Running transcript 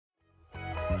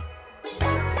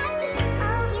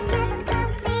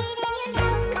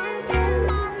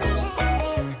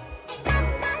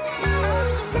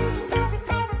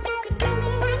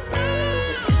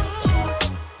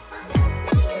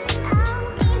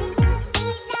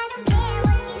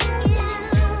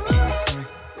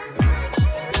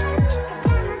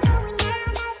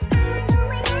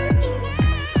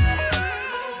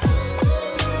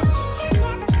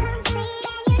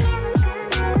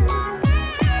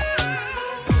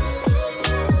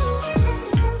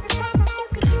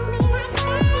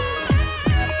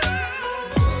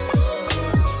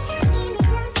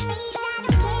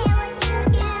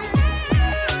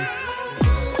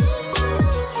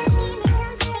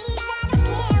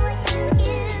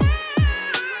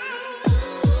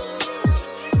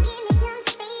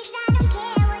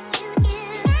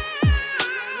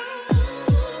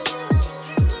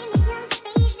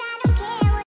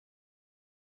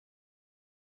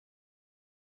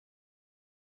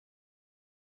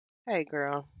Hey,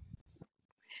 girl.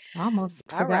 I almost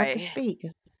All forgot to right. speak.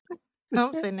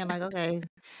 I'm sitting there like, okay,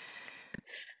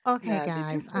 okay, Now,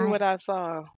 did you guys. see what I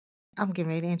saw? I'm getting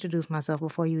ready to introduce myself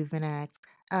before you even ask.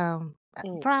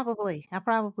 Mm, I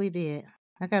probably did.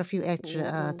 I got a few extra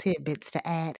hmm tidbits to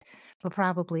add, but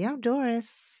probably I'm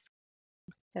Doris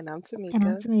And I'm and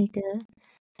I'm Tamika. Tamika,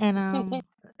 and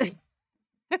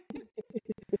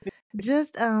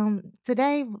just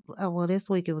today, well, this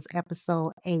week it was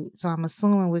episode 8, so I'm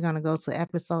assuming we're gonna go to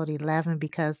episode 11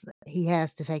 because he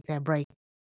has to take that break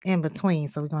in between.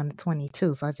 So we're going to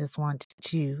 22. So I just wanted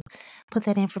to put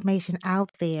that information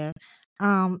out there.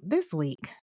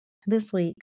 This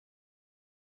week,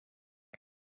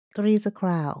 three's a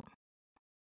crowd.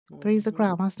 Three's a hmm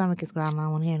crowd. My stomach is growling. I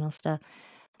don't want to hear no stuff.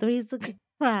 Three's a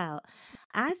crowd.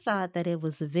 I thought that it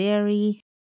was very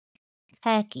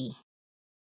tacky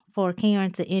for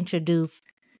Karen to introduce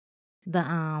the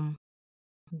um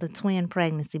the twin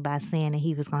pregnancy by saying that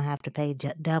he was going to have to pay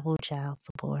double child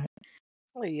support.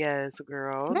 Yes,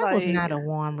 girl. That was Like, not a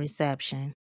warm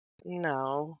reception.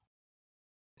 no.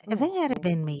 If it had Mm-mm.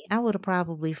 been me, I would have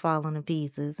probably fallen to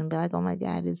pieces and be like, "Oh my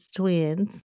god, it's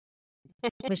twins."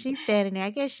 But she's standing there. I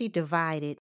guess she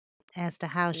divided as to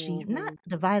how she not hmm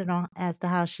divided on as to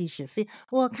how she should feel.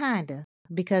 Well, kinda,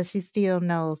 because she still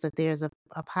knows that there's a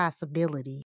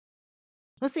possibility.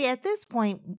 Well, see, at this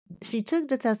point, she took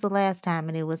the test the last time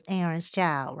and it was Aaron's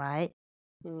child, right?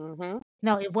 hmm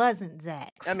No, it wasn't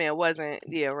I Zach's. mean, it wasn't.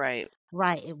 Yeah, right.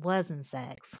 Right, it wasn't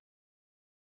Zach's.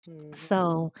 hmm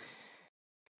So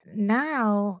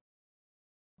now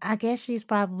I guess she's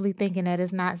probably thinking that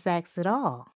it's not Zach's at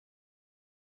all.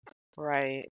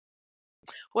 Right.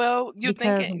 Well,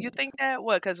 Because you think that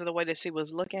what? Because of the way that she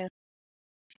was looking.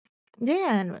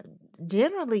 yeah, and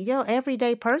generally, your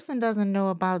everyday person doesn't know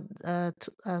about a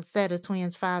set of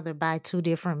twins fathered by two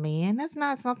different men. That's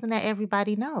not something that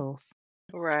everybody knows.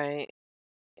 Right.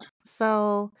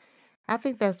 So I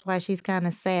think that's why she's kind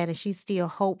of sad and she's still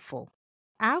hopeful.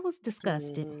 I was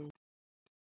disgusted hmm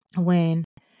when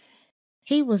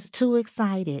he was too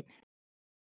excited.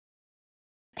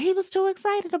 He was too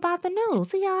excited about the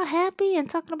news. He all happy and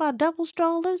talking about double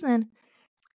strollers and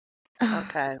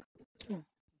Okay.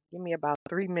 Give me about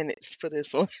 3 minutes for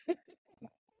this one.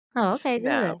 oh, okay,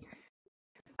 good. Now,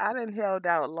 I didn't held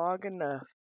out long enough.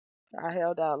 I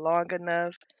held out long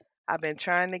enough. I've been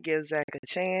trying to give Zach a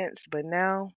chance, but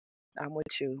now I'm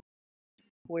with you.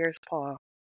 Where's Paul?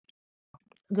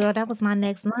 Girl, that was my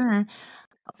next line.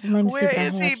 Let me see Where what I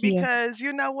is have he? here. Because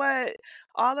you know what?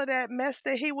 All of that mess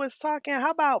that he was talking. How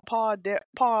about Paul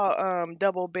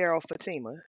double barrel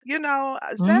Fatima?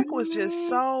 Zach was just Mhm.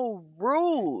 so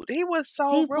rude. He was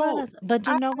so He rude. was, but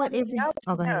you I know had what? enough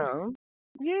Oh, go ahead. of him.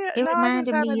 Yeah, It no, I just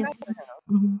reminded had me of enough of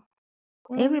mhm.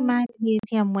 him. It Hmm reminded me of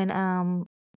him when,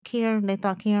 Karen they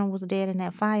thought Karen was dead in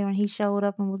that fire, and he showed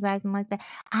up and was acting like that.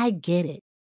 I get it.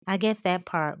 I get that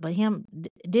part, but him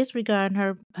disregarding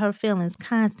her feelings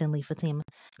constantly, Fatima,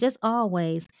 just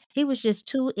always. He was just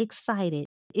too excited.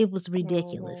 It was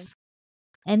hmm ridiculous.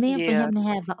 And then for Yeah. him to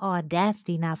have the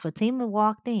audacity now, Fatima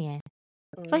walked in.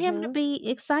 For him to hmm be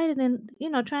excited and,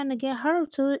 trying to get her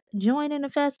to join in the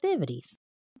festivities.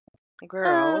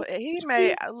 Uh, Girl, he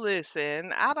may she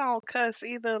listen, I don't cuss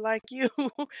either like you,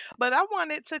 but I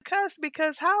wanted to cuss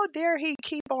because how dare he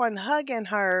keep on hugging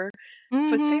her?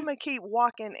 mhm. Fatima keep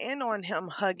walking in on him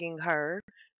hugging her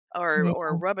Yeah,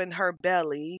 or rubbing her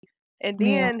belly. And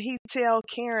yeah. then he tell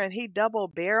Karen he double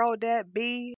barreled that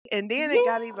B. And then it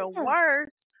got even Yeah. worse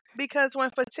because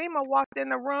when Fatima walked in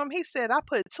the room, he said, I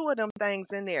put two of them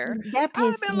things in there. That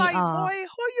I'd have pissed been me like, off. boy,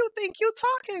 who you think you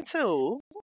talking to?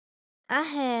 I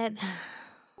had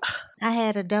I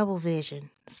had a double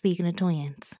vision, speaking of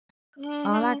twins.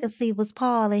 All I Mm-hmm. could see was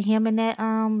Paul and him in that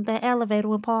elevator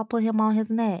when Paul put him on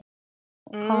his neck.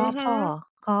 Call Mhm. Paul.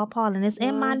 Call Paul. And it's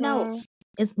in my Mhm. notes.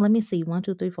 It's let me see. 1,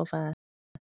 2, 3, 4, 5.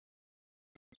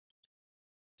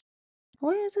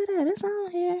 Where is it at? It's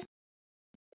on here.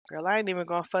 Girl, I ain't even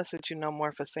gonna fuss at you no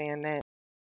more for saying that.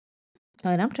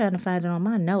 All right, I'm trying to find it on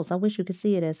my notes. I wish you could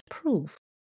see it as proof.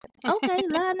 Okay,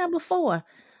 line number 4.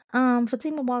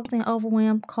 Fatima walks in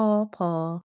overwhelmed. Call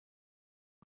Paul.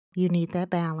 You need that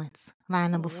balance.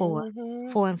 Line number 4. Mhm.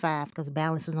 4 and 5, because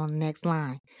balance is on the next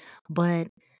line. But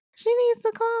she needs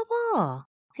to call Paul.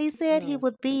 He said he Mm.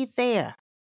 would be there.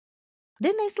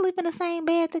 Didn't they sleep in the same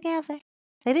bed together?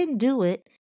 They didn't do it,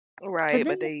 but Right,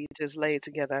 but then they just laid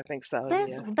together. I think so.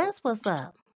 that's Yeah. that's what's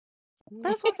up.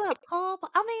 That's what's up. Call.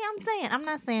 I mean, I'm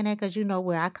not saying that because you know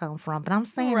where I come from, but I'm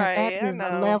saying that that Right. I is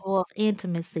a know. level of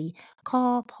intimacy.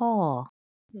 Call Paul.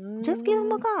 Just give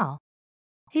him a Mhm. call.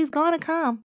 He's gonna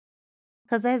come.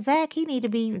 Cause that Zach, he need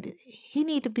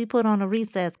to be put on a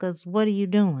recess. Cause what are you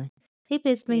doing? He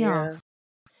pissed me Yeah. off.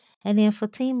 And then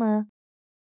Fatima,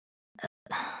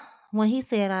 when he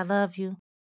said "I love you,"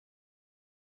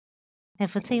 and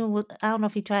Fatima was, I don't know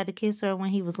if he tried to kiss her when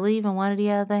he was leaving, one or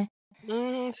the other.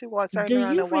 She walked turned Do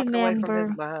around you and walked away from his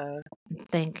remember? behind.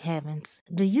 Thank heavens.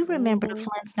 Do you remember the Mhm.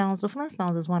 Flintstones? The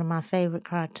Flintstones is one of my favorite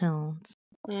cartoons.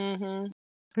 Mhm.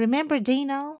 Remember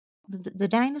Dino, the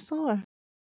dinosaur?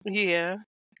 Yeah.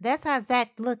 That's how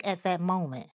Zach looked at that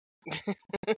moment.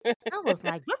 I was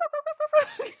like,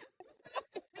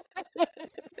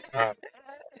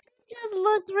 just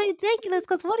looked ridiculous.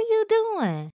 Cause what are you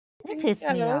doing? It pissed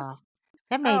me Yeah. off.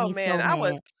 That made Oh me man, so I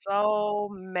was mad. so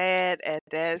mad at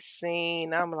that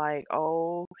scene. I'm like,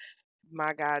 oh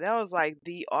my God, that was like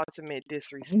the ultimate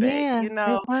disrespect, Yeah, you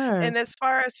it know? And was. as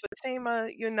far as Fatima,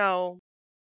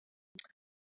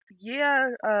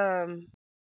 yeah,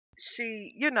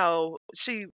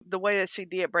 she, the way that she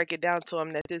did break it down to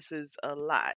him that this is a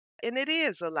lot. And it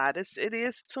is a lot. It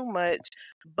is too much,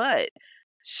 but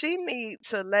she need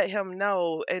to let him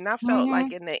know. And I felt like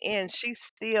Mhm. in the end, she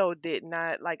still did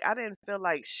not like. I didn't feel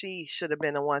like she should have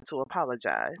been the one to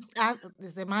apologize.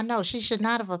 It's in my notes. She should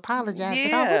not have apologized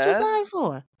at all. What you Yeah, sorry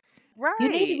for? You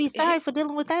need to right. be sorry for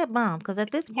dealing with that bum. Because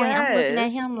at this point, I'm looking at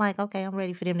Yes. him like, okay, I'm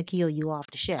ready for them to kill you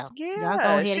off the show. Y'all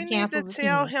go Yeah, ahead she and need to cancel the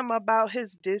tell season. him about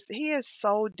his he is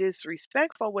so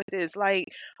disrespectful with this. Like,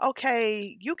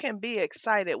 okay, you can be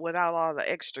excited without all the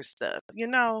extra stuff, you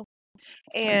know?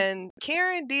 And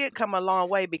Karen did come a long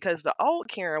way because the old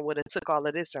Karen would have took all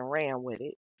of this and ran with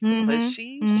it. But Mhm.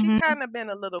 she Mhm. kind of been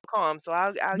a little calm, so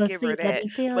I'll But give her see, let that. me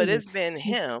tell But you, it's been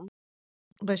she him.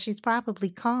 but she's probably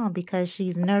calm because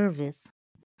she's nervous.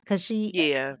 Because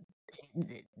Yeah.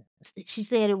 she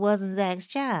said it wasn't Zach's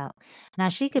child. Now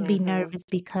she could be Mhm. nervous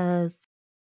because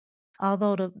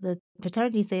although the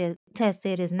paternity test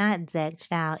said it's not Zach's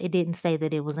child, it didn't say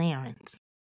that it was Aaron's.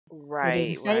 It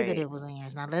didn't Right, say that right. it was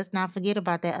Aaron's. Now let's not forget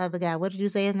about that other guy. What did you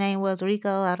say his name was?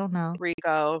 Rico? I don't know.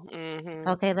 Rico.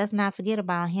 Mhm. Okay, let's not forget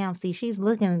about him. See, she's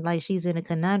looking like she's in a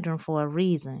conundrum for a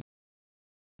reason.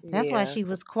 That's why Yeah. she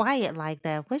was quiet like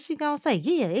that. What's she gonna say?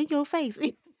 Yeah, in your face.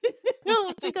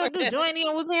 What she gonna do? Join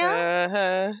in with him?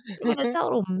 Uh-huh. Being a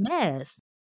total mess.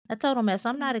 A total mess. So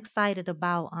I'm not excited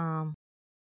about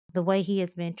the way he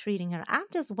has been treating her. I'm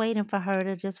just waiting for her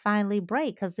to just finally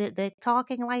break because they're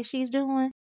talking like she's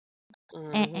doing.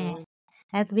 Uh-uh. Mhm.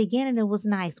 At the beginning, it was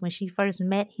nice when she first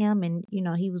met him, and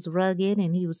he was rugged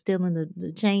and he was still in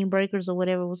the chain breakers or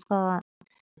whatever it was called.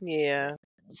 Yeah.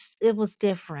 It was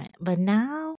different, but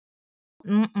now,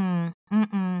 mm-mm,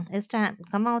 mm-mm. It's time.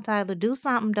 Come on, Tyler, do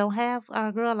something. Don't have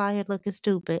our girl out here looking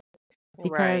stupid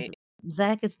because Right.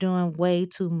 Zach is doing way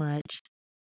too much.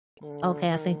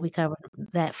 Okay, I think Mhm. we covered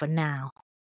that for now.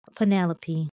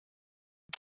 Penelope,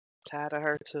 Tired of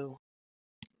her too.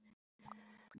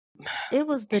 it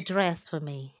was the dress for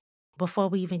me. Before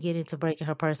we even get into breaking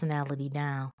her personality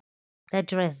down, that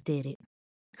dress did it.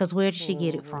 Because where did she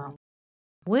get it from? Mhm.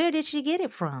 Where did she get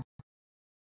it from?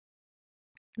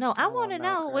 No, I I want don't to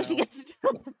know, know where she girl. got it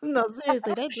from. No,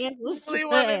 seriously, that dress You was really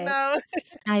want to trash. know?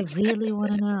 I really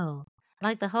want to know.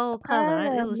 Like the whole I color,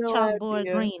 right? It have was no chalkboard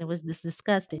idea. green. It was just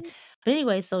disgusting. But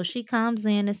anyway, so she comes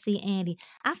in to see Andy.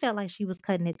 I felt like she was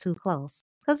cutting it too close.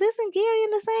 Because isn't Gary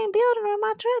in the same building or am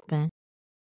I tripping?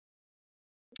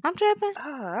 I'm tripping.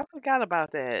 I forgot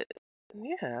about that.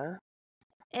 Yeah.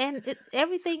 And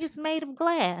everything is made of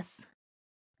glass.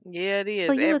 Yeah, it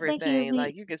So is you would think he would everything. be.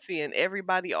 Like you can see in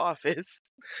everybody office.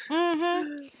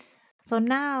 Mm-hmm. So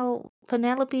now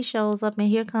Penelope shows up and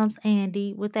here comes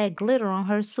Andy with that glitter on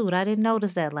her suit. I didn't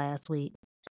notice that last week.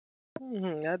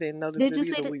 I didn't notice Did it you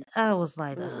see either. that? I was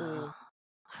like, Mm-mm. oh.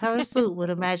 Her suit would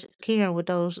have matched Karen with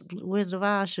those Wizard of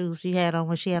Oz shoes she had on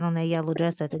when she had on that yellow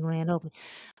dress at the grand opening.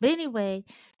 But anyway,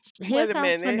 here Wait a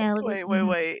comes minute. Penelope. Wait, wait, Mhm.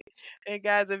 wait. And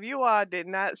guys, if you all did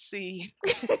not see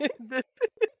the,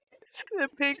 the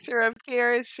picture of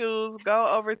Karen's shoes, go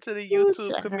over to the Ooh,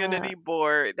 YouTube child. community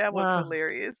board. That was Oh,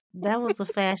 hilarious. that was a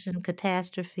fashion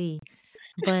catastrophe.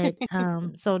 But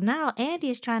so now Andy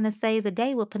is trying to save the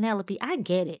day with Penelope. I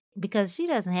get it because she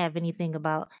doesn't have anything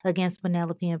about against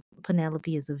Penelope, and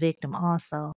Penelope is a victim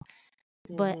also.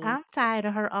 But Hmm. I'm tired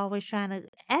of her always trying to.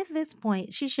 At this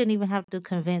point, she shouldn't even have to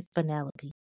convince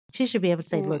Penelope. She should be able to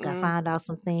say, "Look, I Mm-mm. found out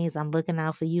some things. I'm looking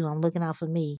out for you. I'm looking out for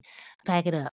me. Pack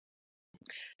it up."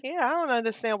 Yeah, I don't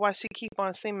understand why she keep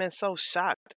on seeming so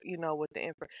shocked, with the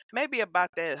info. Maybe about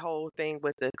that whole thing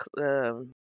with the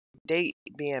date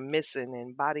being missing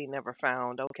and body never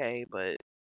found. Okay, but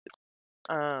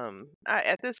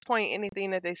at this point,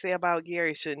 anything that they say about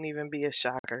Gary shouldn't even be a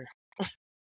shocker.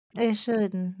 It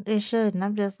shouldn't. It shouldn't.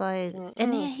 I'm just like,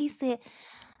 and Mm-mm. then he said,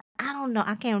 I don't know.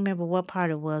 I can't remember what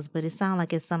part it was, but it sounded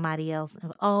like it's somebody else.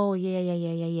 Oh, yeah, yeah,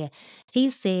 yeah, yeah, yeah. He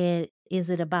said, "Is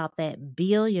it about that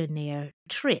billionaire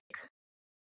trick?"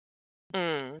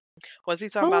 Mm. Was he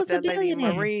talking about Who's a that lady billionaire?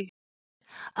 Marie?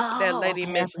 That Oh, lady okay,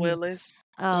 Miss that's what he was. Willis?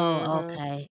 Oh, Mhm.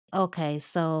 okay. Okay,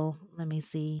 so let me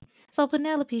see. So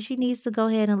Penelope, she needs to go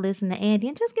ahead and listen to Andy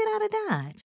and just get out of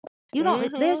Dodge. You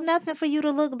don't there's Mhm. nothing for you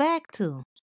to look back to.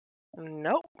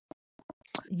 Nope.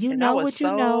 You And I know was what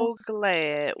you know. so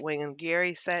glad when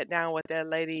Gary sat down with that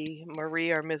lady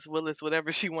Marie or Miss Willis,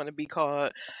 whatever she want to be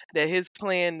called, that his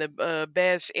plan to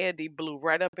bash Andy blew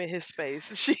right up in his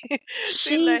face. She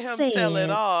She let him tell it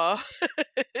said all.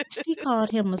 she called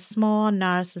him a small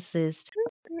narcissist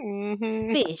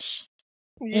Mhm. fish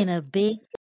Yeah. in a big,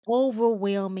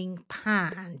 overwhelming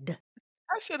pond.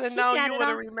 I should have She known got you it would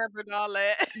have all, remembered all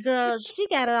that. girl, she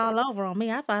got it all over on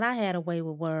me. I thought I had a way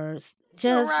with words.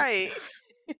 Right.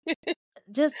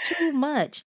 Just too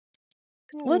much.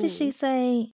 What did she Hmm.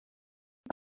 say?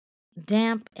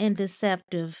 Damp and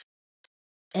deceptive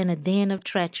and a den of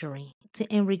treachery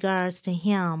in regards to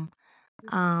him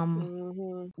um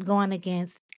Mhm. going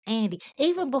against Andy.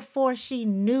 Even before she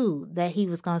knew that he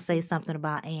was gonna say something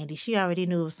about Andy, she already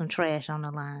knew it was some trash on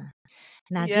the line.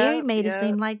 Now Gary Yep, made it yep.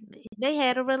 seem like they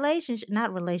had a relationship,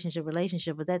 not relationship,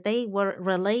 but that they were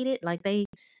related, like they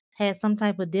had some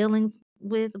type of dealings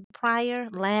with prior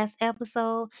last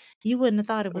episode. You wouldn't have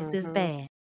thought it was this Mhm. bad.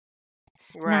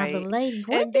 Now the Right. lady,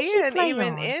 what And did she then play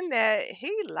even on? in that,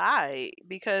 he lied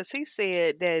because he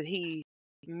said that he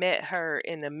met her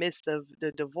in the midst of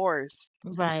the divorce.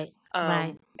 Right,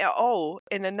 right. Oh,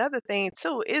 and another thing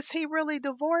too, is he really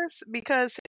divorced?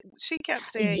 Because she kept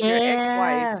saying your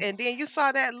ex-wife, Yeah. and then you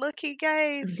saw that look he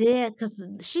gave. Yeah, cause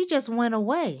she just went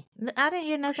away. I didn't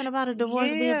hear nothing about a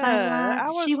divorce being Yeah, finalized.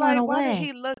 I She was went like, why did away.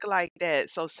 he look like that?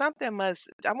 So something must.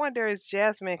 I wonder is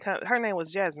Jasmine. Her name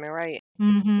was Jasmine, right?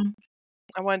 Mhm.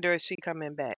 I wonder is she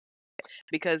coming back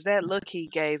because that look he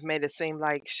gave made it seem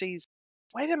like she's.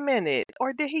 Wait a minute,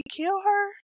 or did he kill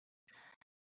her?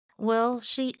 Well,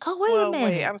 oh, wait a Well,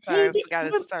 wait, minute. I'm sorry, He I did forgot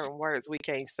it's certain words we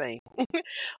can't say.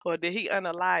 Or did he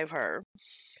unalive her?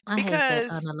 I hate that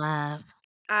Because unalive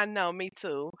I know, me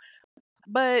too.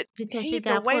 But because she the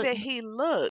got way put. that he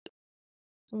looked,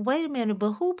 Wait a minute,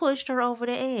 but who pushed her over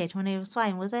the edge when they was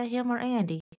fighting? Was that him or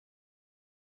Andy?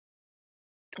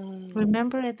 mm,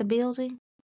 Remember at the building?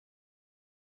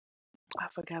 I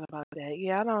forgot about that.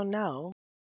 Yeah, I don't know.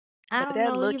 I But don't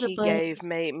that know look either, he but gave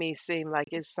made me seem like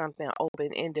it's something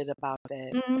open ended about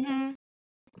that. mhm.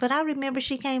 But I remember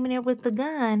she came in there with the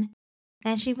gun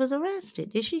and she was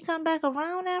arrested. Did she come back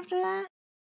around after that?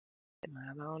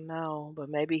 I don't know. But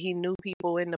maybe he knew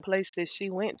people in the place that she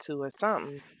went to or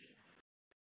something.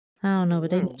 I don't know, but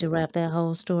they need Mm, to wrap that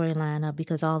whole storyline up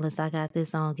because all this "I got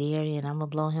this on Gary and Imma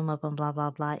blow him up and blah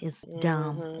blah blah" is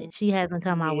dumb. mm-hmm. She hasn't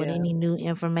come out with Yeah. any new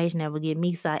information that would get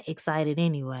me excited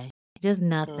anyway. Just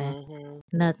nothing, Mm-hmm.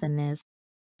 nothingness.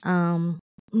 Um,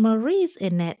 Maurice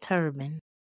in that turban.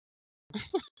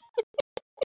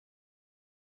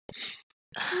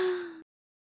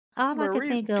 All I could Maurice,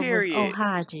 think of was period.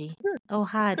 Haji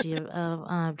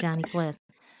of Johnny Quest.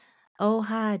 Oh,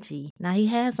 Haji. Now he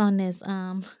has on this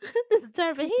this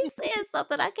turban. He said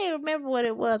something. I can't remember what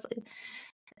it was.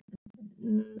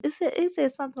 It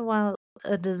said something about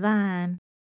a design,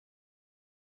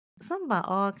 something about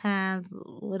all kinds,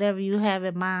 whatever you have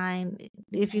in mind.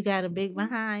 If you got a big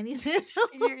behind, he said.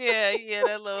 Yeah, yeah,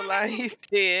 that little line he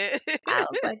said. I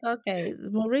was like, okay,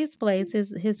 Maurice plays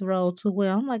his role too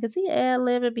well. I'm like, is he ad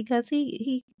libbing because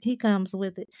he comes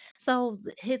with it? So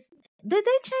his did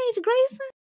they change Grayson?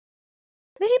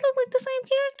 Did he look like the same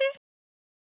character?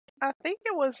 I think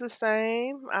it was the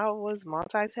same. I was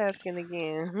multitasking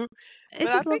again. It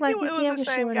But I just looked think like it his was hair the was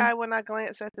same shorter. guy when I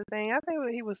glanced at the thing. I think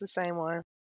he was the same one.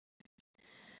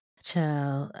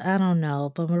 Child, I don't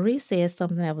know, but Marie said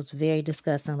something that was very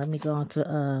disgusting. Let me go on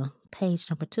to page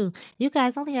number 2. You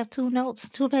guys only have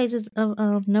 2 pages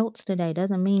of notes today.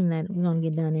 Doesn't mean that we're gonna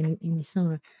get done any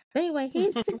sooner. But anyway,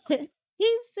 he said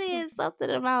he said something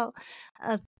about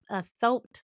a a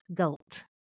throat goat.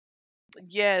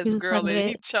 He Yes, was girl, talking and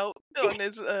he about choked on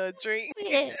his drink.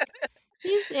 yeah.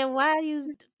 He said, "Why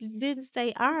you didn't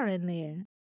say R in there?"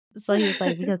 So he was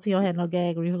like, "Because he don't have no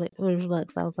gag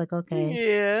reflux." I was like, "Okay,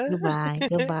 Yeah. goodbye,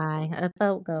 goodbye." A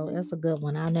throat goat, that's a good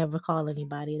one. I'll never call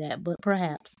anybody that, but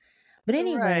perhaps. But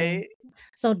anyway, Right.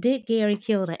 so did Gary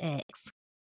kill the ex?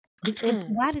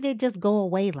 Why did it just go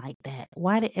away like that?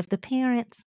 Why did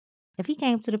if he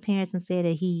came to the parents and said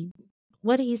that he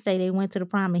what did he say? They went to the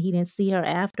prom and he didn't see her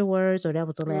afterwards, or that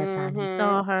was the last time he Mhm.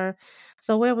 saw her.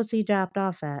 So where was he dropped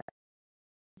off at?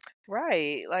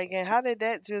 Right. Like, and how did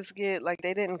that just get like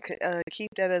they didn't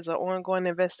keep that as an ongoing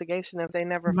investigation if they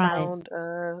never Right. found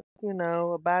a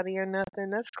body or nothing?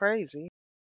 That's crazy.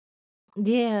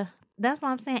 Yeah. That's what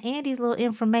I'm saying. Andy's little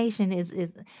information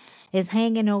is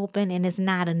hanging open and it's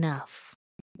not enough.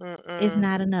 It's Mm-mm.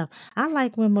 not enough. I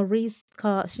like when Maurice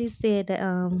called, she said that,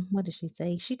 what did she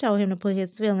say? She told him to put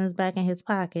his feelings back in his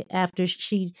pocket after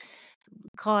she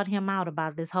called him out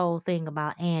about this whole thing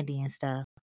about Andy and stuff.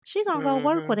 She gonna go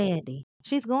work Mhm. with Andy.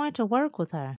 She's going to work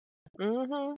with her.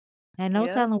 Mhm. And no Yep.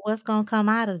 telling what's gonna come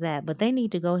out of that. But they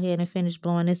need to go ahead and finish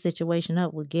blowing this situation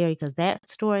up with Gary because that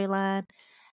storyline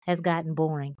has gotten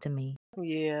boring to me.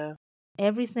 Yeah.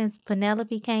 Ever since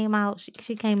Penelope came out,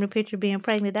 she came in the picture being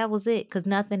pregnant. That was it, because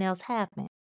nothing else happened.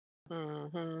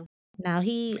 Mhm. Now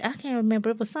I can't remember.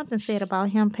 It was something said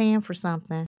about him paying for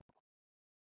something.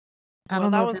 I Well,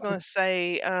 don't I know if was it gonna was.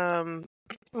 say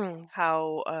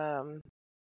how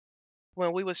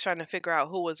when we was trying to figure out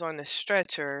who was on the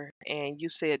stretcher and you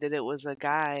said that it was a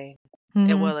guy.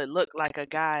 Mhm. Well, it looked like a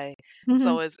guy.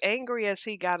 Mhm. So as angry as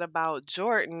he got about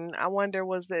Jordan, I wonder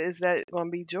is that going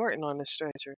to be Jordan on the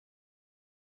stretcher?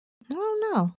 I don't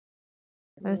know.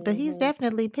 But he's Mhm.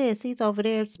 definitely pissed. He's over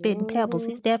there spitting pebbles. Mhm.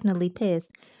 He's definitely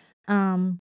pissed.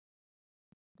 Um,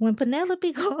 when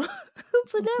Penelope called,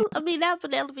 I mean not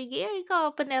Penelope. Gary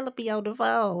called Penelope on the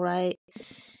phone, right?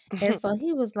 And so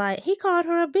he was like, he called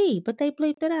her a B, but they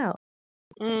bleeped it out.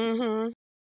 Mhm.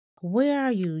 Where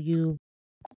are you? You.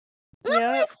 I'm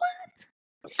Yep. like, what?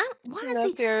 Why is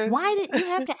Up he? there. Why did you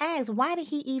have to ask? Why did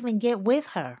he even get with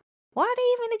her? Why are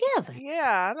they even together?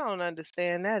 Yeah, I don't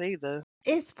understand that either.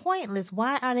 It's pointless.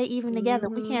 Why are they even together?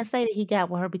 We Mhm. can't say that he got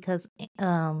with her because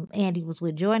Andy was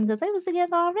with Jordan because they was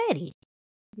together already.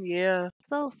 Yeah.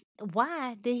 So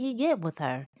why did he get with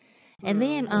her? And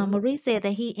then Mhm. Marie said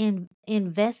that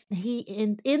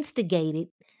instigated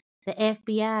the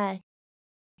FBI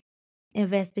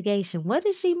investigation. What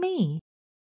does she mean?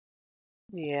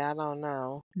 Yeah, I don't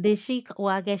know. Did she? Well,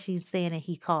 I guess she's saying that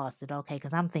he caused it. Okay,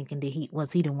 because I'm thinking that he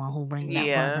was he the one who brought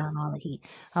Yeah, down all the heat.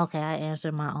 Okay, I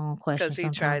answered my own question. cuz he Sometimes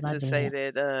tried I to do say that.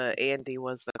 that Andy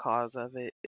was the cause of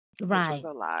it, which was Right.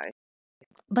 a lie.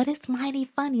 But it's mighty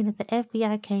funny that the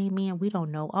FBI came in. We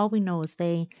don't know. All we know is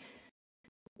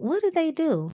what did they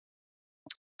do?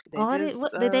 They Audit? just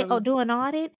What did they do an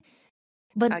audit?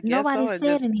 But I guess nobody so, and said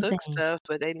just took anything. stuff,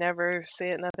 but they never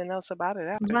said nothing else about it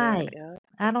after that. Right. Yeah.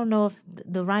 I don't know if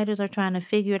the writers are trying to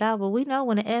figure it out, but we know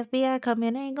when the FBI come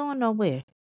in, they ain't going nowhere.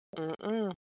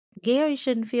 Mm-mm. Gary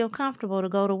shouldn't feel comfortable to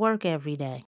go to work every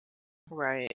day,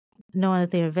 Right. knowing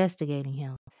that they're investigating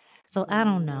him. So I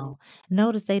don't Mhm. know.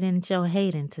 Notice they didn't show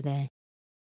Hayden today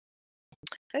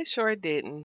They sure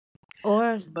didn't.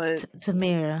 or But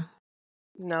Tamara.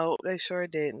 no, they sure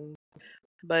didn't.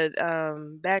 But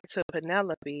back to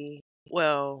Penelope.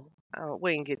 Well,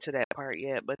 we didn't get to that part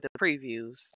yet, but the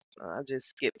previews. I'll just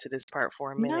skip to this part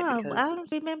for a minute No, because I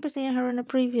don't remember seeing her in the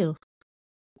preview.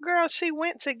 girl, she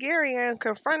went to Gary and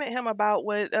confronted him about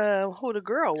what who the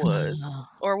girl was Oh,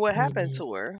 or what happened goodness.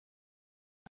 to her.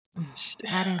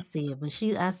 I didn't see it, but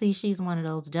I see she's one of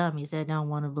those dummies that don't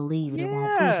want to believe it and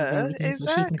want proof of Yeah, everything so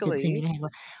she can continue exactly. to hang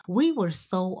around. We were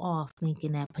so off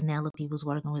thinking that Penelope was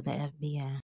working with the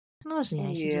FBI. No, she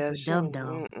ain't. She's just Yeah, a she dumb ain't.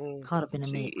 dumb Mm-mm. caught up in the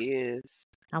She mix. is.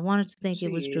 I wanted to think it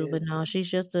was She true, but is. no, she's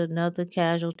just another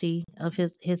casualty of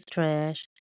his trash.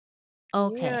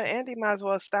 Yeah, Okay. Andy might as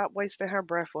well stop wasting her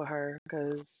breath with her,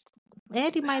 cause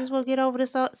Andy might as well get over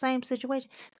this same situation,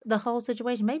 the whole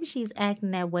situation. Maybe she's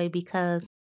acting that way because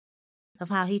of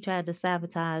how he tried to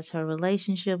sabotage her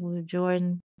relationship with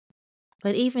Jordan.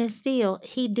 But even still,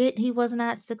 he was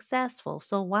not successful.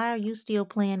 So why are you still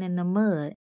playing in the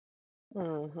mud?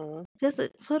 mhm, Just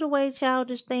put away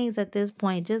childish things at this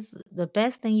point. Just the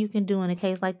best thing you can do in a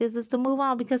case like this is to move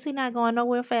on because he's not going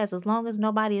nowhere fast. As long as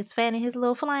nobody is fanning his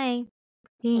little flame,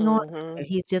 he ain't going mhm. nowhere.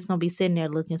 He's just gonna be sitting there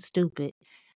looking stupid.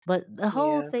 But the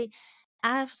whole Yeah. thing,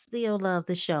 I still love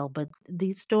the show, but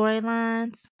these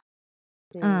storylines,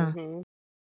 uh, Mhm.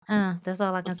 that's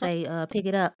all I can say. Pick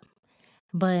it up.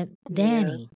 But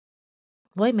Yeah. Danny,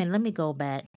 wait a minute, let me go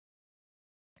back.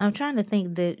 I'm trying to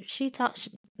think that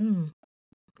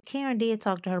Karen did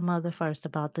talk to her mother first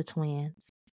about the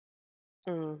twins.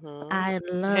 Mhm. I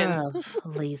And love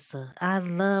Lisa. I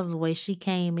love the way she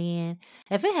came in.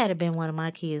 If it had been one of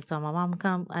my kids, so my mom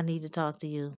come, I need to talk to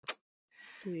you.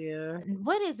 yeah.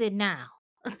 What is it now?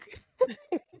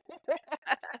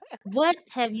 What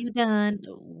have you done?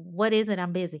 What is it?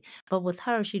 I'm busy. But with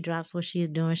her, she drops what she's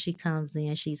doing. She comes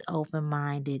in. She's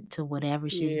open-minded to whatever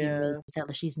she's getting ready Yeah. to tell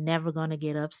her. She's never gonna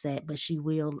get upset, but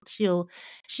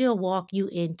she'll walk you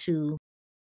into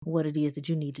what it is that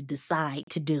you need to decide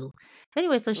to do.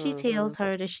 Anyway, so she Mhm. tells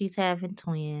her that she's having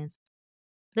twins.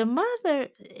 The mother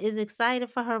is excited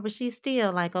for her, but she's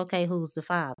still like, okay, who's the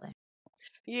father?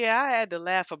 Yeah, I had to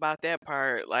laugh about that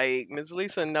part. Like Miss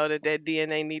Lisa noted that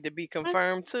DNA need to be Mm,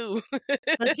 confirmed too.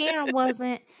 But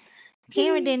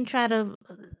Karen didn't try to,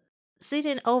 she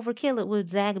didn't overkill it with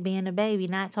Zach being a baby,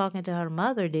 not talking to her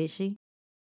mother, did she?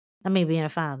 I mean, being a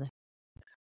father.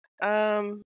 I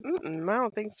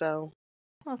don't think so.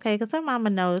 Okay, because her mama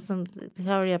knows some to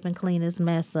hurry up and clean this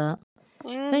mess up.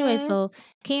 Anyway, Mhm. so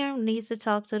Karen needs to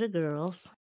talk to the girls,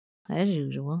 as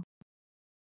usual.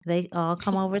 They all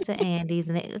come over to Andy's,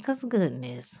 and because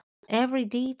goodness, every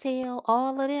detail,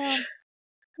 all of them.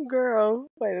 Girl,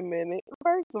 wait a minute.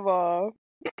 First of all,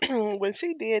 when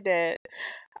she did that,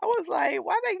 I was like,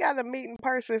 why they gotta meet in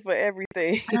person for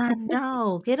everything? I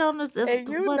know. Get on And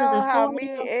you what is know it, how 4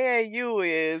 me and you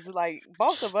is. Like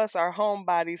both of us are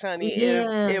homebodies, honey. Yeah,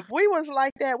 If we was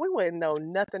like that, we wouldn't know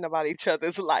nothing about each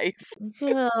other's life.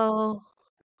 girl.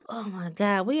 Oh my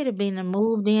God, we'd have been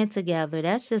moved in together.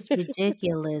 That's just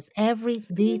ridiculous. Every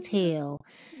detail.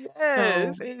 Yes,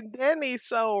 So, and Danny's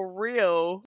so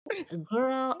real.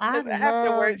 girl, I Because afterwards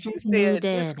love she this new said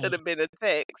this could Danny. have been a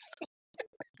text.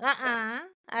 I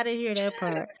didn't hear that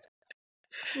part.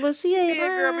 But she ain't Yeah, girl,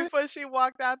 lying. before she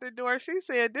walked out the door, she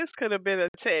said this could have been a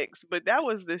text, but that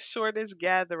was the shortest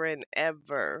gathering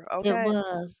ever. It Okay.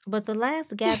 was. But the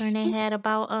last gathering they had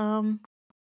about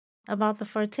the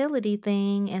fertility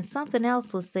thing and something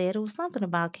else was said. It was something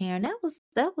about Karen.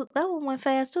 That one went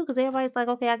fast too because everybody's like,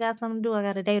 okay, I got something to do. I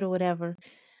got a date or whatever.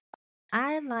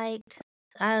 I liked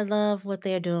I love what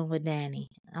they're doing with Danny.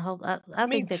 I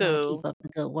Me think they're gonna too. keep up the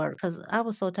good work because I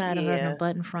was so tired of her in the Yeah.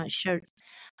 button front shirts.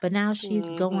 But now she's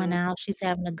going Mhm. out, she's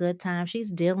having a good time.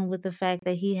 She's dealing with the fact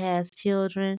that he has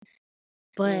children,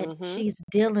 but Mhm. she's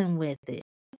dealing with it.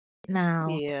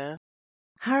 Now, Yeah.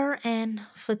 her and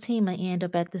Fatima end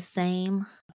up at the same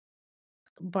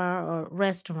bar or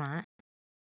restaurant.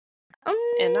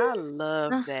 And I Mm,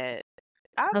 love uh, that.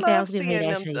 I okay, I love was getting ready to seeing ask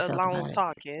them you how you felt alone about it.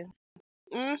 talking.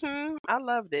 Mhm. I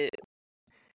loved it.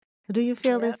 Do you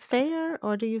feel Yep. it's fair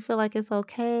or do you feel like it's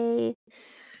okay?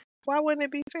 Why wouldn't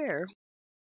it be fair?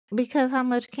 Because how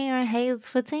much Karen hates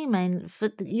Fatima, and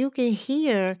you can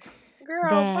hear Girl,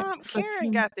 that Mom, Karen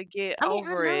Fatima. got to get I mean,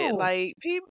 I over it. know. Like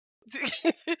people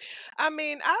I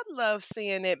mean, I love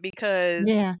seeing it because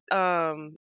Yeah.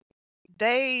 um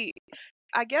they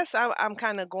I guess I'm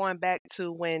kind of going back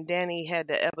to when Danny had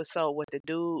the episode with the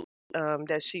dude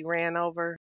that she ran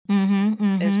over Mhm,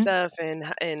 and mhm. stuff,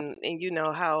 and you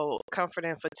know how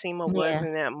comforting Fatima was Yeah.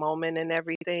 in that moment and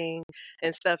everything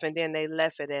and stuff, and then they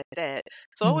left it at that.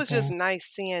 So it was just Okay. nice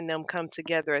seeing them come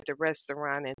together at the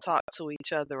restaurant and talk to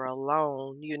each other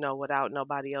alone, without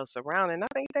nobody else around. And I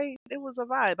think it was a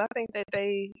vibe. I think that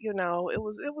it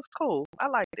was cool. I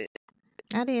liked it.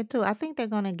 I did too. I think they're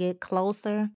gonna get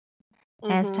closer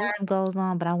as Mhm. time goes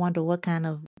on, but I wonder what kind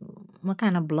of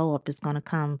blow up is gonna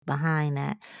come behind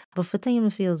that. But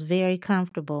Fatima feels very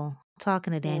comfortable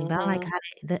talking to Danny, but I like Mhm.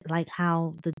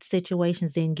 how the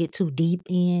situations didn't get too deep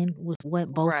in with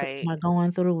what both of Right. them are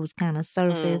going through. It was kinda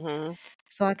surface. Mhm.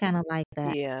 So I kinda like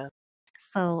that. Yeah.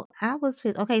 So I was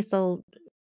okay, so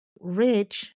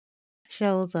Rich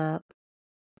shows up.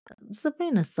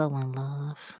 Sabrina's so in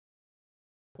love.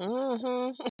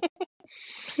 Mhm.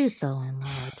 She's so in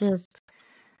love. Just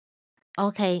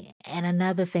okay. And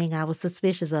another thing I was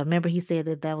suspicious of. Remember, he said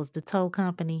that was the tow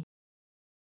company.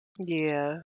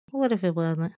 Yeah. What if it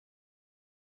wasn't?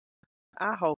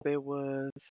 I hope it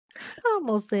was. I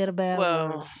almost said a bad Well,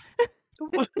 word.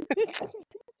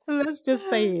 Let's just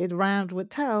say it rhymed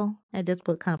with toe and just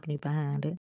put company behind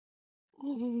it.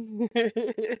 you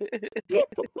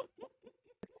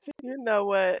know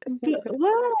what? But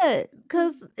what?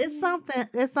 Because it's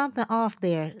something off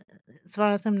there as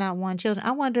far as him not wanting children.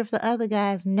 I wonder if the other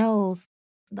guys know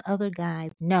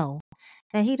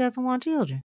that he doesn't want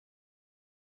children.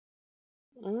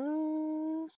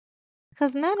 Mm,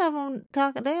 Because none of them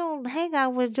they don't hang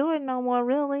out with Jordan no more,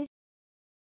 really.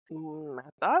 I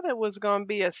thought it was gonna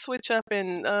be a switch up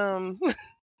in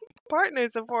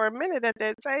partners for a minute at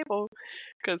that table,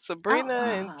 cause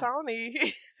Sabrina and Oh,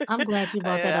 Tony. I'm glad you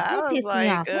brought that up. That I was pissed me like,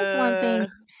 off. That's one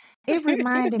thing. It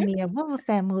reminded me of what was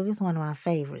that movie? It's one of my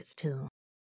favorites too.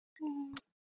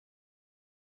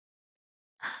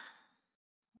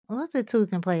 What's it two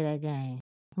can play that game?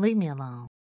 Leave me alone.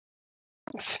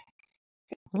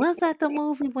 Was that the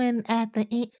movie when at the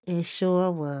end? It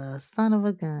sure was. Son of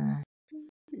a gun.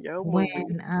 Your movie.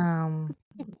 When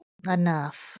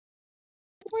enough.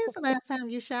 When's the last time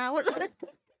you showered?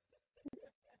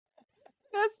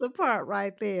 That's the part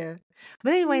right there.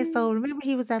 But anyway, so remember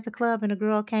he was at the club and a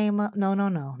girl came up. No, no,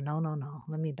 no, no, no, no.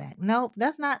 Let me back. Nope,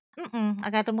 that's not. I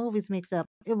got the movies mixed up.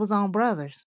 It was on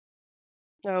Brothers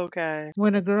Okay.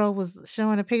 when a girl was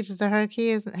showing the pictures of her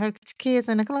kids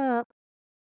in the club,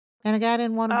 and the guy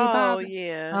didn't want to be Oh, bothered.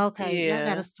 yeah. Okay, y'all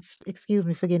gotta Yeah. excuse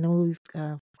me for getting the movies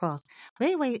crossed. But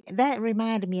anyway, that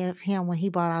reminded me of him when he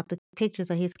brought out the pictures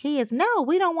of his kids. No,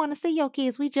 we don't want to see your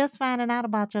kids. We just finding out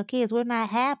about your kids. We're not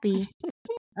happy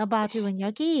about you and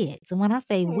your kids. And when I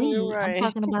say You're we, I'm right.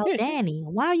 talking about Danny.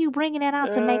 Why are you bringing that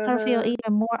out to make her feel Uh-huh.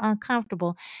 even more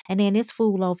uncomfortable? And then this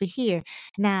fool over here.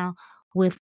 Now,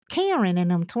 with Karen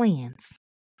and them twins,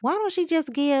 why don't she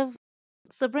just give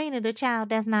Sabrina the child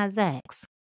that's not Zach's?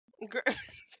 Girl,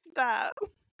 stop.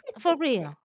 For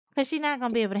real. Because she's not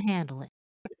going to be able to handle it.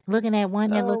 Looking at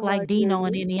one that Oh looked my like Dino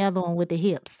and goodness. then the other one with the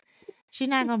hips. She's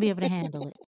not going to be able to handle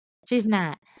it. She's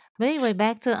not. But anyway,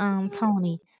 back to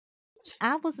Tony.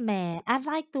 I was mad. I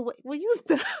like the way well you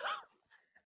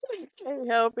Can't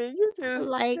help it. You just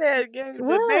like said gave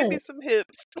the baby what? some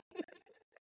hips.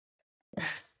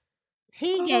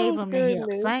 He gave Oh him the hips.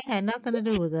 goodness. I ain't had nothing to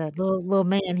do with that little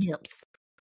man hips.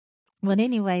 But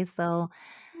anyway, so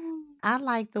I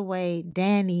like the way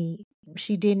Danny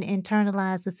she didn't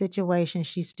internalize the situation.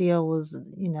 She still was,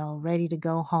 ready to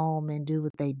go home and do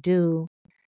what they do.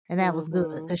 And that was good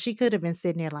Mhm. because she could have been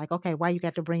sitting there like, okay, why you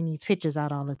got to bring these pictures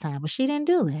out all the time? But she didn't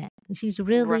do that. She's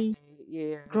Right. really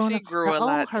Yeah. grown She up. grew The a old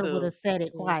lot her would too. have said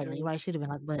it quietly, Mhm. right? She'd have been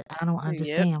like, "But I don't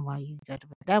Yep. understand why you got to."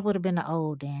 That would have been the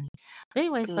old Danny. But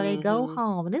anyway, so they go Mhm.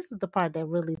 home, and this is the part that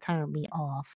really turned me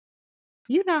off.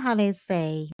 You know how they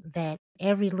say that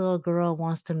every little girl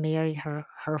wants to marry her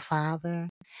father?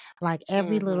 Like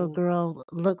every little Mhm. girl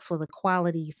looks for the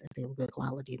qualities, if they were good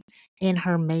qualities, in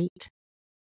her mate.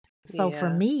 So for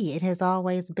Yeah. me, it has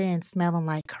always been smelling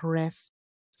like Caress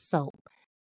soap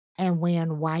and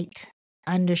wearing white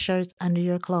undershirts under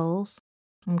your clothes.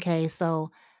 Okay,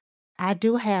 so I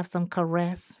do have some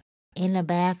Caress in the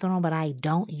bathroom, but I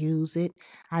don't use it.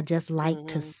 I just like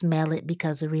to Mhm. smell it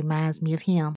because it reminds me of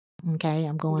him. Okay,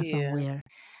 I'm going Yeah. somewhere.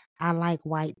 I like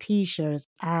white t-shirts.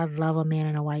 I love a man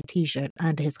in a white t-shirt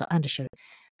under his undershirt,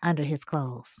 under his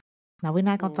clothes. Now we're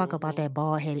not gonna talk about Mhm. that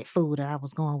bald-headed fool that I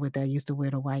was going with that used to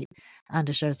wear the white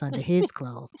undershirts under his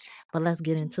clothes. But let's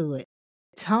get into it.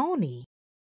 Tony,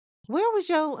 where was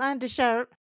your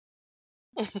undershirt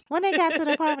when they got to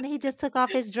the apartment? He just took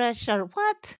off his dress shirt.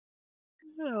 What?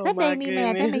 Oh That my made me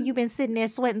mad. That mean goodness. you been sitting there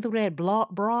sweating through that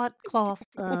broadcloth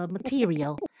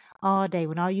material all day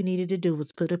when all you needed to do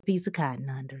was put a piece of cotton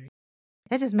under it.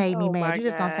 That just made me Oh mad. my You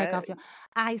just gonna take God. off your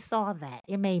I saw that.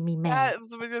 It made me mad. I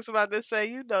was just about to say,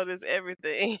 you notice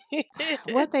everything.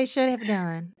 What they should have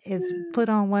done is put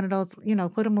on one of those,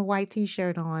 put him a white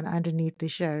t-shirt on underneath the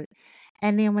shirt.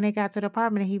 And then when they got to the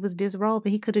apartment and he was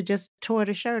disrobing, he could have just tore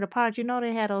the shirt apart. You know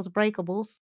they had those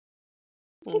breakables.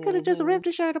 He could have just Mhm. ripped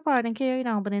the shirt apart and carried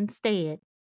on, but instead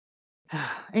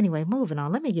anyway, moving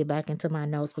on. Let me get back into my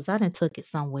notes because I didn't took it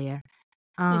somewhere.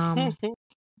 Um,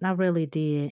 I really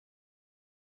did.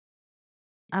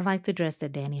 I like the dress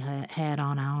that Danny had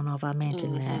on. I don't know if I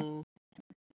mentioned that. Mhm.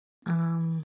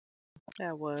 Um,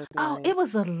 That was oh, it nice.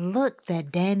 was a look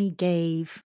that Danny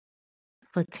gave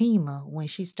Fatima when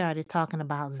she started talking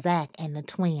about Zach and the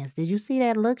twins. Did you see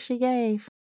that look she gave?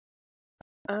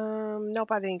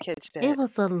 Nope, I didn't catch It that.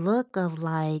 was a look of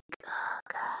like, oh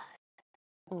God.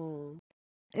 Mm.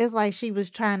 It's like she was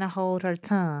trying to hold her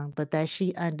tongue, but that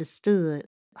she understood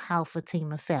how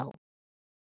Fatima felt.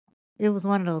 It was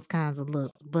one of those kinds of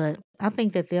looks, but I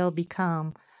think that they'll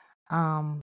become,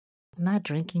 um, not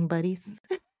drinking buddies,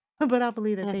 but I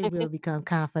believe that they will become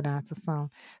confidants of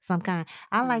some kind.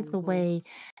 I like the Mhm. way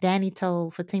Danny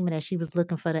told Fatima that she was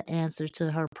looking for the answer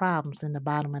to her problems in the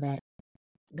bottom of that,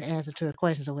 the answer to her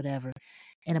questions or whatever,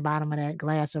 in the bottom of that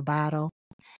glass or bottle.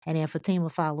 And then Fatima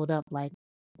followed up like,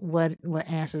 what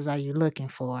answers are you looking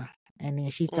for? And then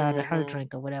she started her Mhm.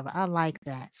 drink or whatever. I like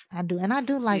that. I do. And I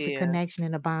do like the Yeah. connection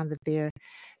and the bond that they're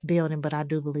building, but I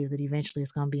do believe that eventually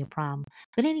it's gonna be a problem.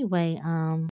 But anyway,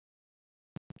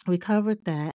 we covered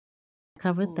that,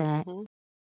 covered that, Mhm.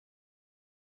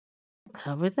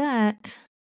 covered that.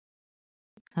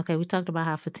 Okay, we talked about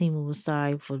how Fatima was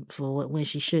sorry for when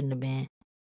she shouldn't have been.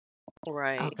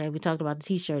 Right. Okay, we talked about the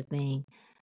t-shirt thing.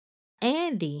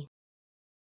 Andy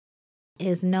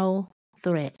is no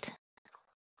threat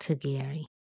to Gary.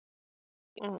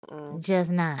 Mm-mm.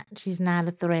 Just not. She's not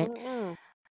a threat. Mm-mm.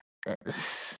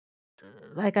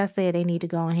 like I said, they need to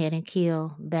go ahead and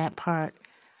kill that part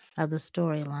of the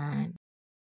storyline.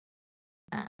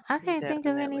 I can't think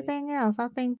of Definitely. anything else. I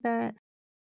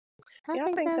Yeah, I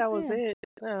think think that's that was it. it.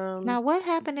 Now, what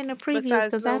happened in the previews?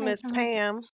 Besides Because I little didn't. Miss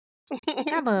Pam.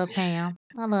 I love Pam.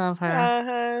 I love her.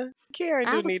 Uh-huh. Karen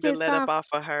I do was need to pissed let up off. off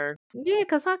of her. Yeah,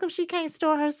 because how come she can't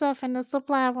store herself in the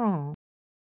supply room?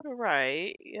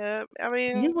 Right. Yeah. I You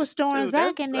mean, were storing shoot,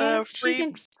 that's Zach in there. She free.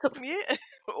 can. Yeah.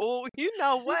 Oh, you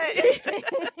know what?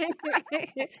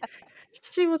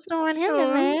 She was storing him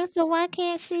in Shoot, there, so why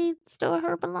can't she store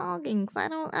her belongings? I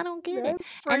don't get it. that's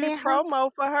And free then her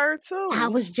promo for her I too.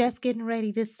 was just getting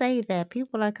ready to say that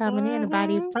people are coming in to buy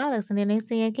these Mhm. products, and then they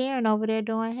seeing Karen over there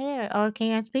doing hair, or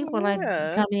Karen's people are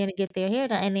Yeah, coming in to get their hair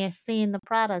done, and they're seeing the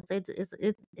products.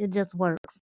 It just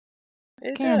works.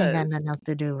 it Karen ain't got does. nothing else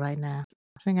to do right now.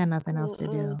 She ain't got nothing else to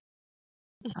Mm-mm. do.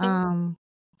 Um,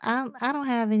 I don't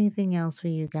have anything else for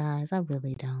you guys. I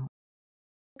really don't.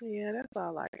 Yeah, that's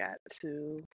all I got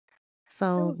too.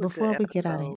 It So was a good before we get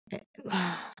out of episode. here,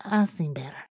 I've seen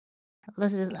better.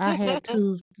 I had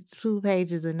two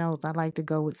pages of notes. I like to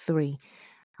go with three.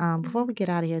 Before we get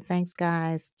out of here, thanks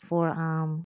guys for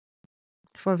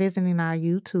visiting our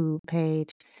YouTube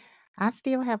page. I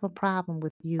still have a problem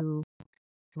with you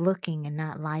looking and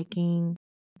not liking.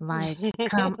 Like,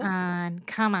 come on,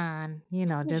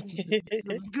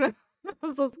 subscribe,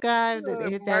 subscribe,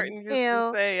 hit that Martin used to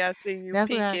bell. say, "I see you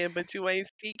That's right. peeking, but you ain't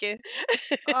speaking."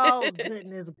 Oh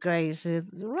goodness gracious!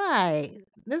 Right,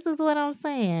 this is what I'm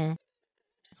saying.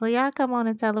 So y'all come on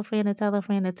and tell a friend and tell a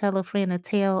friend and tell a friend and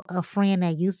tell a friend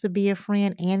that used to be a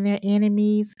friend and their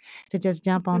enemies to just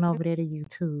jump on over there to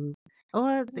YouTube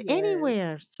or Yes,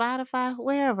 anywhere, Spotify,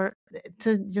 wherever,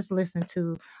 to just listen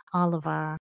to all of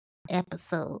our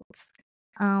episodes.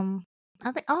 Um,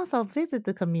 I think also visit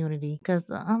the community because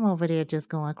I'm over there just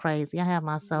going crazy. I have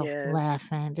myself yes,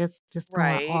 laughing, just going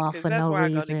right. off Cause for that's no where I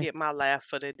go to reason. get my laugh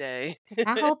for the day.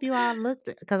 I hope you all looked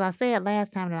because I said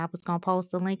last time that I was gonna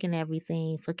post a link and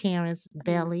everything for Karen's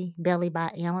Mm, Belly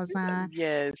by Amazon.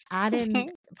 yes. I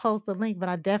didn't post a link, but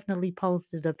I definitely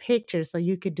posted a picture so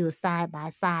you could do a side by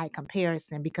side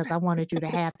comparison because I wanted you to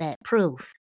have that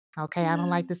proof. Okay, I don't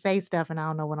like to say stuff and I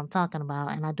don't know what I'm talking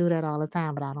about, and I do that all the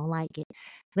time, but I don't like it.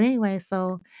 But anyway,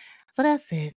 so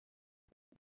that's it.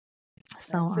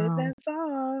 So That's it, that's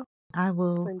all.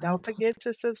 And I'll don't talk forget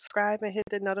to subscribe and hit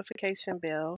the notification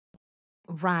bell.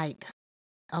 right.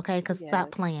 Okay, cause stop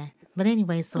Yes. playing. But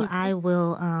anyway, so I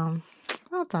will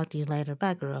I'll talk to you later.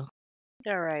 Bye girl.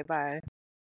 All right, bye.